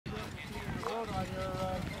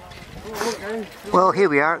Well, here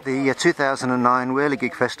we are at the 2009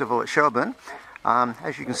 Whirligig Festival at Shelburne.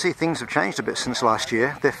 As you can see, things have changed a bit since last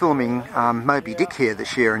year. They're filming Moby Dick here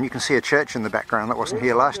this year, and you can see a church in the background that wasn't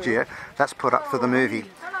here last year. That's put up for the movie.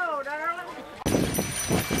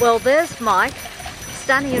 Well, there's Mike,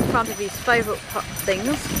 standing in front of his favourite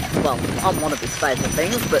things. Well, I'm one of his favourite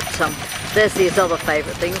things, but there's his other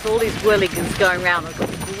favourite things. All these whirligigs going around. I've got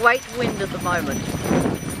great wind at the moment.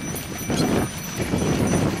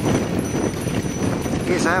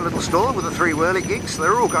 Here's our little stall with the 3 whirligigs.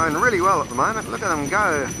 They're all going really well at the moment. Look at them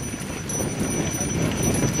go.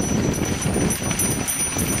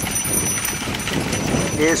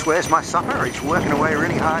 Here's Where's My Supper. He's working away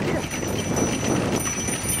really hard here.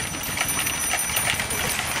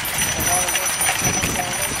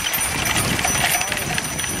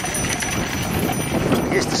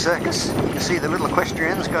 Here's the circus. You can see the little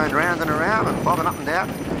equestrians going round and around and bobbing up and down.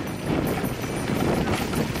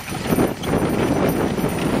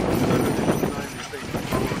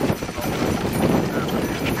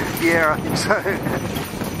 Yeah, I think so.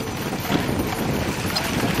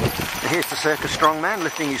 Here's the circus strongman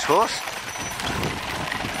lifting his horse.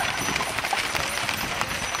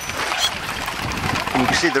 And you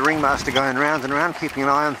can see the ringmaster going round and round, keeping an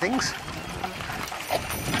eye on things.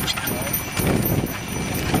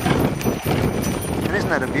 And isn't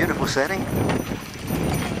that a beautiful setting?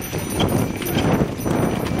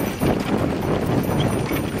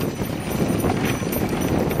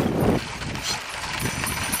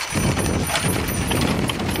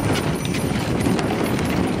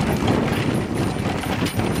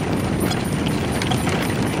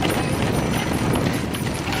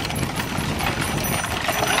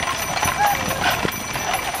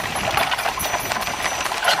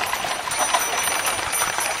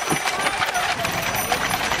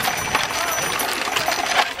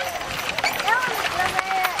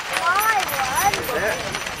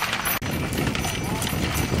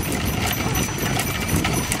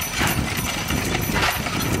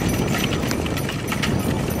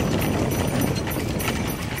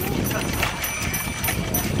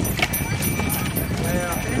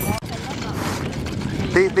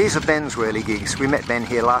 These are Ben's whirligigs. We met Ben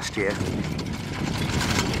here last year.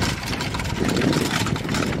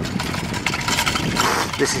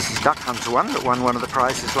 This is his duck hunter one that won one of the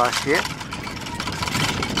prizes last year.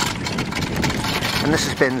 And this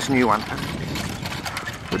is Ben's new one.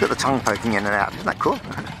 Look at the tongue poking in and out. Isn't that cool?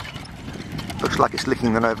 Looks like it's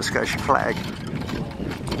licking the Nova Scotia flag.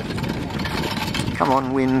 Come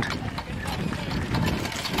on, wind.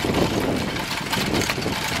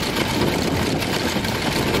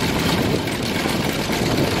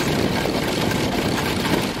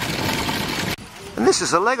 And this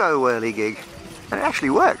is a Lego whirligig, and it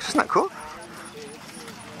actually works. Isn't that cool?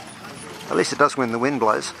 At least it does when the wind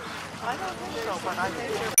blows.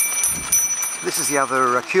 This is the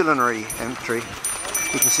other culinary entry.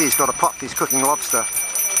 You can see he's got a pot, he's cooking lobster.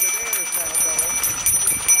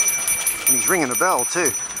 And he's ringing a bell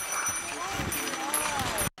too.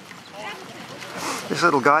 This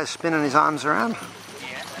little guy's spinning his arms around.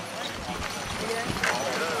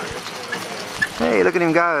 Hey, look at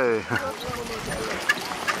him go.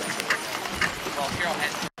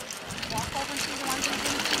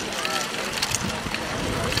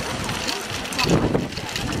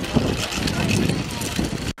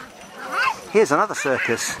 Here's another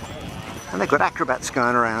circus, and they've got acrobats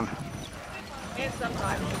going around.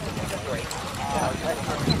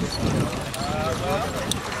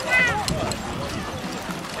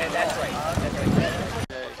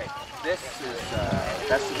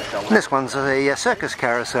 And this one's a circus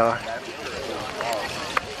carousel.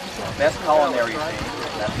 That's culinary thing.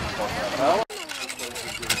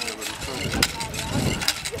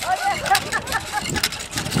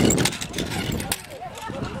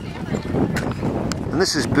 And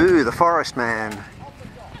this is Boo, the forest man.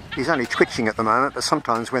 He's only twitching at the moment, but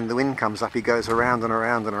sometimes when the wind comes up he goes around and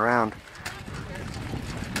around and around.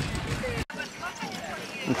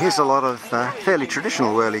 And here's a lot of fairly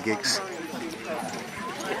traditional whirligigs.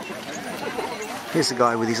 Here's the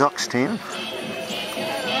guy with his ox team.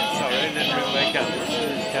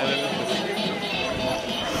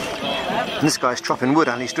 And this guy's chopping wood,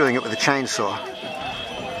 and he's doing it with a chainsaw.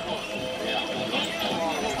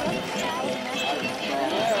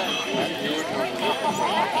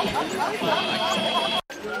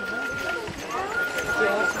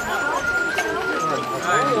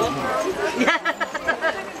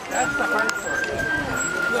 That's the hard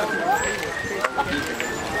part.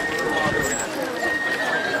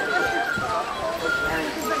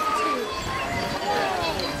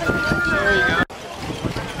 There you go.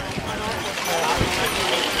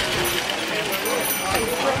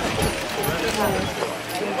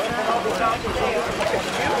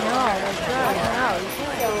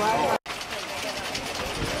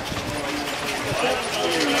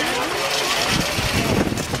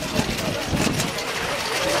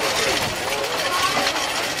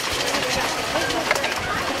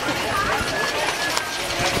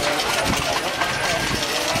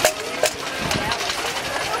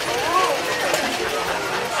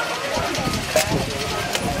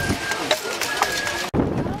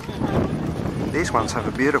 These ones have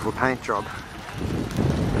a beautiful paint job.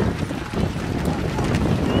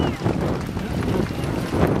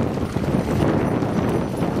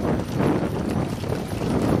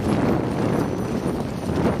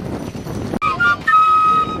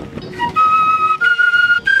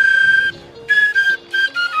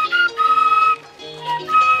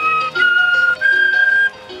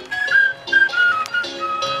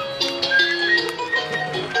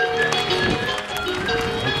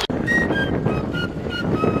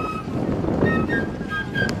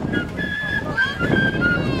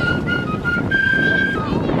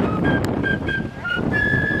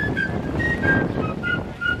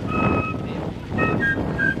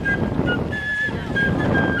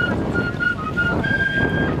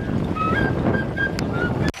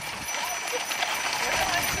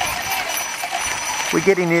 We're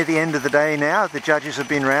getting near the end of the day now. The judges have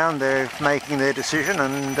been round, they're making their decision,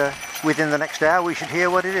 and within the next hour we should hear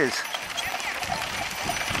what it is.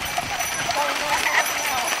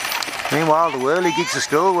 Meanwhile, the whirligigs are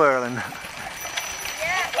still whirling.